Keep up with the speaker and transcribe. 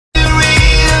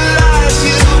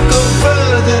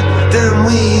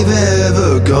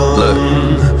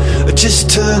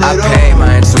I paid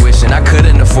my intuition, I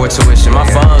couldn't afford tuition. My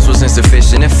funds was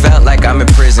insufficient, it felt like I'm in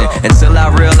prison. Until I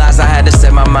realized I had to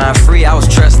set my mind free. I was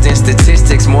trusting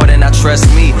statistics more than I trust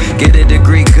me. Get a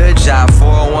degree, good job,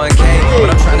 401k. But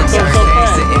I'm trying to turn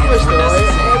K's to M's. Questo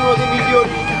è uno dei migliori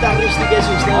chitarristi che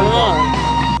esistono.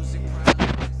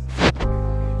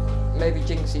 Maybe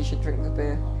Jinxie should drink the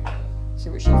beer. See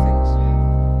what she thinks.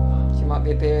 She might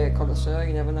be a beer connoisseur,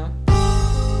 you never know.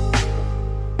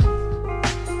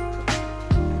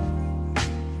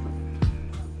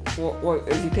 What,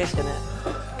 have you pissed in it?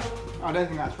 I don't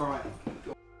think that's right.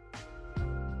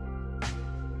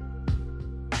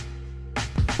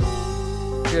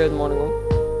 Good morning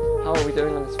all. How are we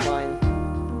doing on this fine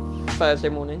Thursday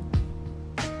morning?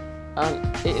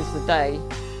 It is the day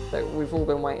that we've all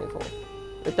been waiting for.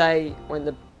 The day when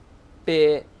the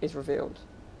beer is revealed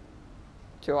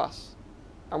to us.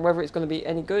 And whether it's going to be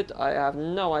any good, I have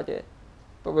no idea.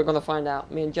 But we're going to find out.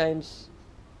 Me and James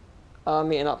are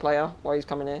meeting up later while he's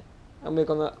coming here. And we're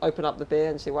going to open up the beer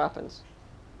and see what happens.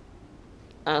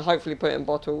 And hopefully put it in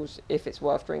bottles if it's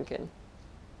worth drinking.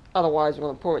 Otherwise, we're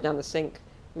going to pour it down the sink.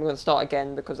 And we're going to start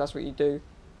again because that's what you do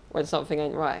when something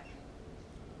ain't right.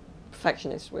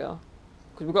 Perfectionists we are.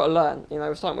 Because we've got to learn. You know,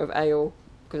 we're starting with ale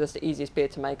because that's the easiest beer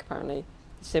to make apparently.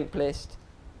 The simplest.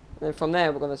 And then from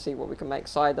there we're going to see what we can make.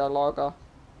 Cider, lager.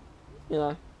 You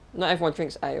know, not everyone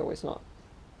drinks ale. It's not,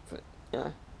 you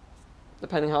know,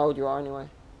 depending how old you are anyway.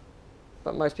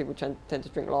 But most people tend to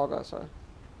drink lager, so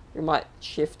we might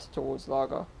shift towards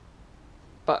lager.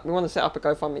 But we want to set up a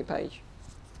GoFundMe page.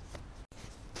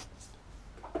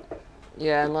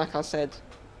 Yeah, and like I said,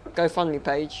 GoFundMe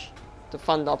page to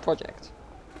fund our project.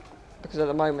 Because at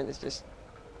the moment it's just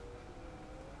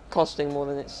costing more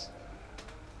than it's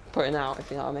putting out, if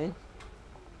you know what I mean.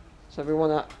 So we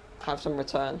want to have some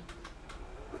return.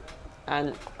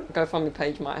 And GoFundMe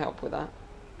page might help with that.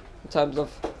 In terms of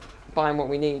buying what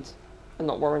we need and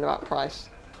not worrying about price.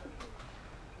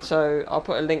 So I'll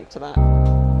put a link to that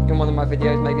in one of my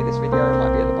videos, maybe this video, it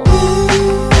might be at the bottom.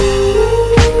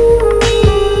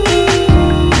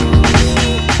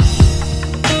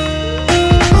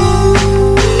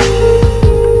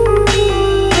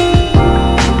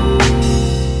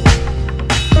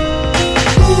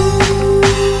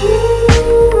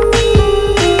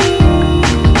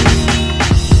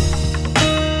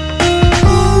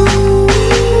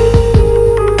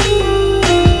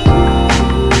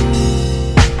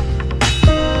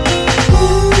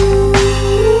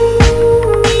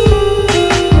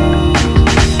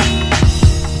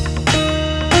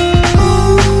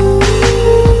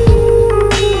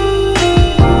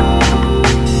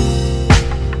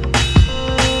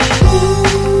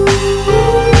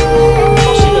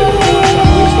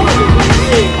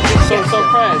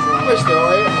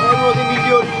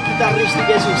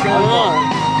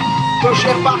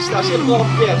 Basta, si è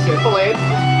coppia, si è poi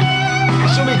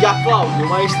assomiglia a Claudio,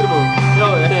 maestro Brew.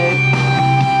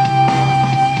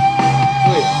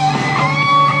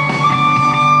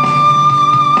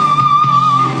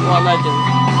 What a legend.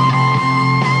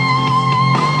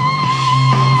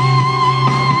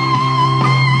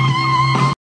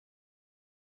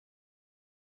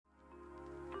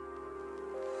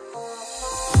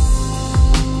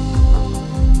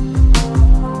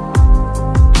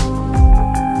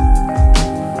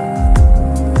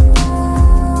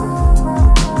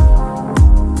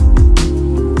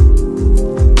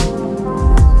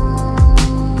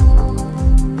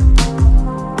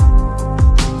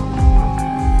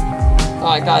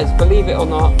 Alright guys, believe it or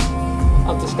not,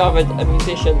 I've discovered a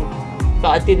musician that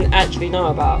I didn't actually know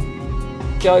about.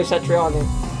 Joe Satriani.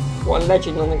 What a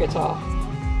legend on the guitar.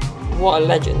 What a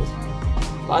legend.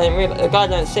 I didn't realize, the guy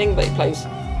don't sing, but he plays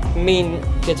mean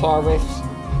guitar riffs.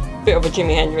 Bit of a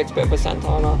Jimi Hendrix, bit of a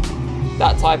Santana.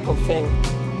 That type of thing.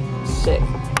 Sick.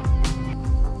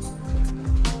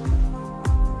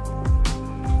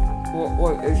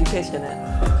 What have you pissed in it?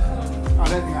 I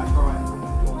don't think that's right.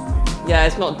 Yeah,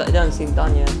 it's not. It doesn't seem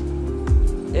done yet.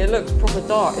 It looks proper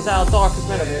dark. Is that how dark it's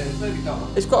meant to be? It's very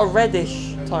dark. It's got a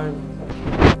reddish tone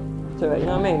to it. You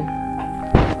know what I mean?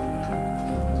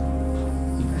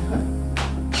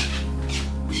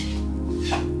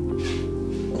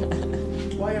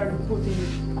 Why are you putting?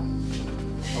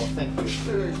 Oh, thank you.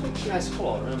 Nice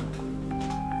color.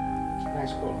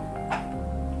 Nice color.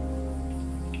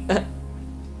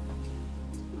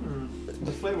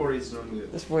 The flavor is not good.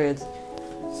 It's weird.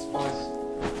 Spice.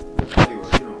 The flavor,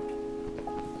 you know.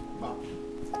 But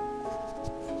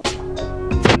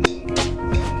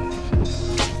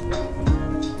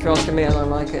If you're asking me, I don't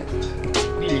like it.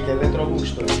 digli che il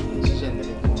retrogusto si sente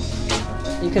che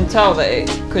You can tell that it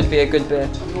could be a good beer.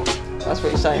 That's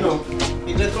what you're saying. You know,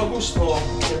 il retrogusto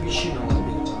si avvicina alla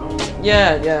birra, no?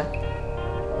 Yeah.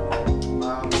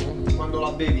 Ma quando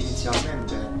la bevi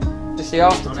inizialmente It's the non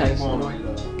è aftertaste. buono il...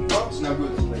 No, it's no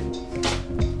good.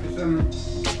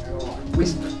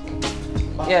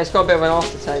 Yeah, it's got a bit of an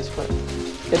aftertaste, but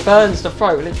it burns the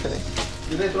throat, literally.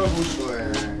 Il retrogusto è...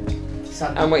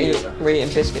 sa di And birra. we're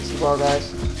eating biscuits as well,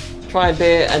 guys. Try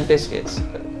beer and biscuits.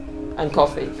 And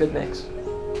coffee, good mix.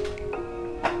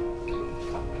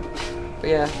 But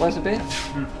yeah, where's the beer?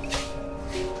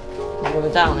 I'm gonna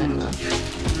down it now.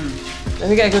 Let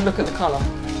me get a good look at the colour.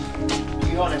 To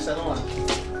be honest, I don't want.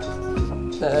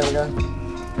 There we go.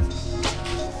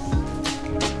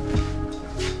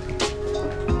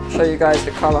 Show you guys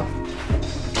the colour.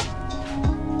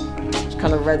 It's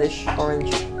kind of reddish,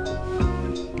 orange.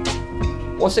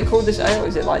 What's it called, this ale?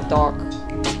 Is it like dark?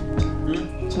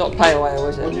 It's not pale ale,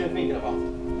 is What are it? you thinking about?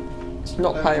 It's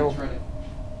not pale.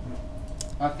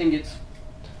 I think it's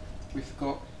we've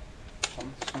got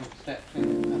some steps in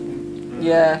it, I think.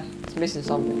 Yeah, it's missing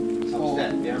something. Some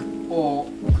step, yeah? Or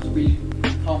because we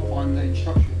can't find the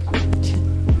instructions.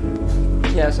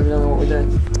 Yeah, so we don't know what we're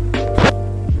doing.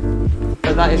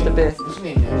 But that is the beer. What's the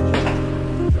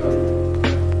name?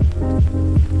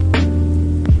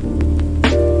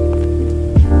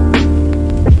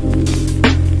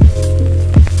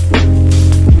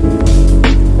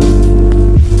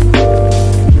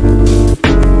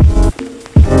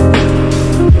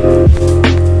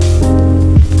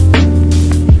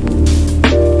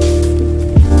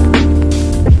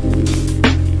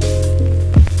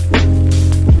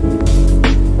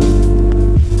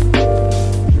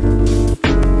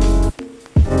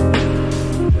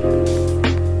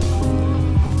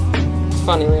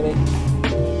 Funny, really.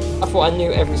 I thought I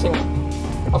knew every single.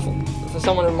 I thought for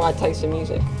someone with my taste in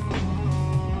music,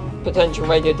 potential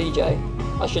radio DJ,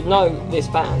 I should know this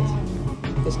band,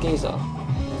 this geezer.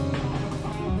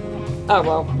 Oh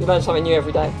well, you learn something new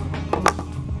every day.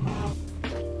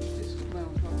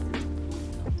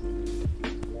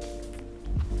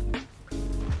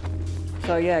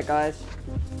 So yeah, guys,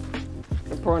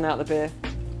 we're pouring out the beer.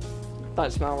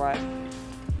 Don't smell right.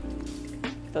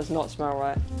 Does not smell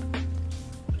right.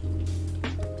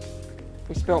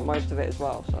 We spilt most of it as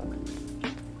well, so.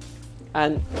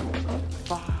 And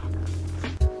fuck.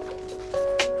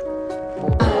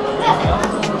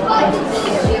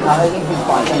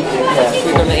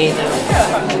 We're gonna eat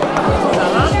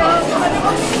now.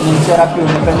 Non c'era più,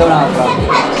 ne prendo un'altra.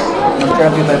 Non c'era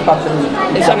più per il pazzo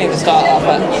di... It's only the start,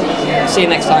 but see you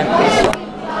next time.